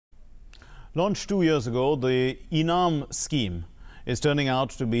Launched 2 years ago, the Inam scheme is turning out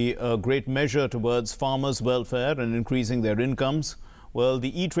to be a great measure towards farmers' welfare and increasing their incomes. Well,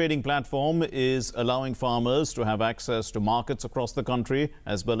 the e-trading platform is allowing farmers to have access to markets across the country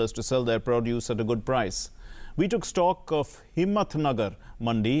as well as to sell their produce at a good price. We took stock of Himmat Nagar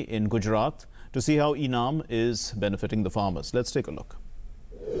Mandi in Gujarat to see how Inam is benefiting the farmers. Let's take a look.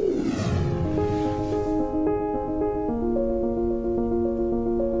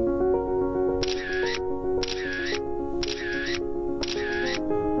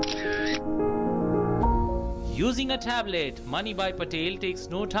 Using a tablet, Manibhai Patel takes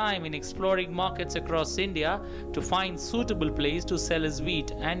no time in exploring markets across India to find suitable place to sell his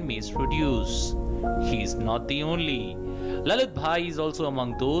wheat and maize produce. He is not the only. Lalit Bhai is also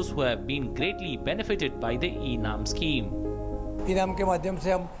among those who have been greatly benefited by the Inam scheme. इनाम के माध्यम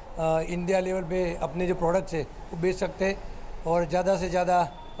से हम India level पे अपने जो products है वो बेच सकते हैं और ज़्यादा से ज़्यादा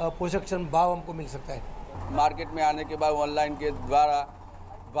पोषण भाव हमको मिल सकता है। मार्केट में आने के बाद ऑनलाइन के द्वारा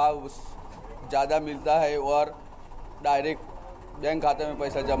भाव ज़्यादा मिलता है और डायरेक्ट बैंक खाते में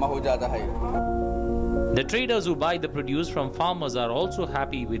पैसा जमा हो जाता है। The traders who buy the produce from farmers are also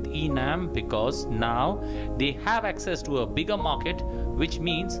happy with Inam because now they have access to a bigger market, which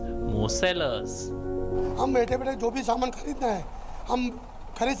means more sellers. हम बैठे बैठे जो भी सामान खरीदना है हम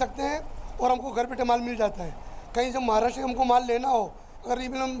खरीद सकते हैं और हमको घर बैठे माल मिल जाता है। कहीं से महाराष्ट्र हमको माल लेना हो अगर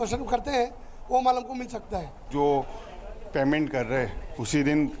ईमेल हम मशरूम करते हैं वो माल हमको मिल सकता है। जो पेमेंट कर रहे हैं उसी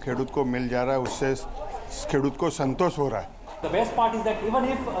दिन खेडूत को मिल जा रहा है, उससे खेडूत को संतोष हो रहा है। The best part is that even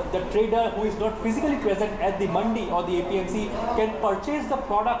if the trader who is not physically present at the mandi or the APMC can purchase the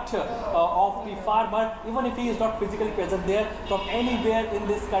product of the farmer, even if he is not physically present there from anywhere in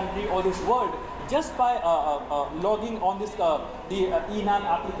this country or this world, just by logging on this the Inam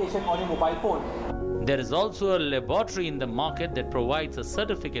application on your mobile phone. There is also a laboratory in the market that provides a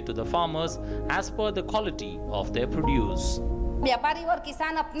certificate to the farmers as per the quality of their produce. व्यापारी और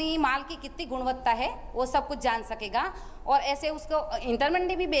किसान अपनी माल की कितनी गुणवत्ता है वो सब कुछ जान सकेगा और ऐसे उसको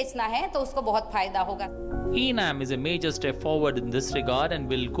इंटरमंडी भी बेचना है तो उसको बहुत फायदा होगा। Inam is a major step forward in this regard and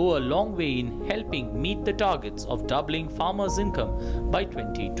will go a long way in helping meet the targets of doubling farmers' income by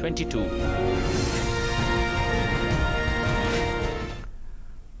 2022.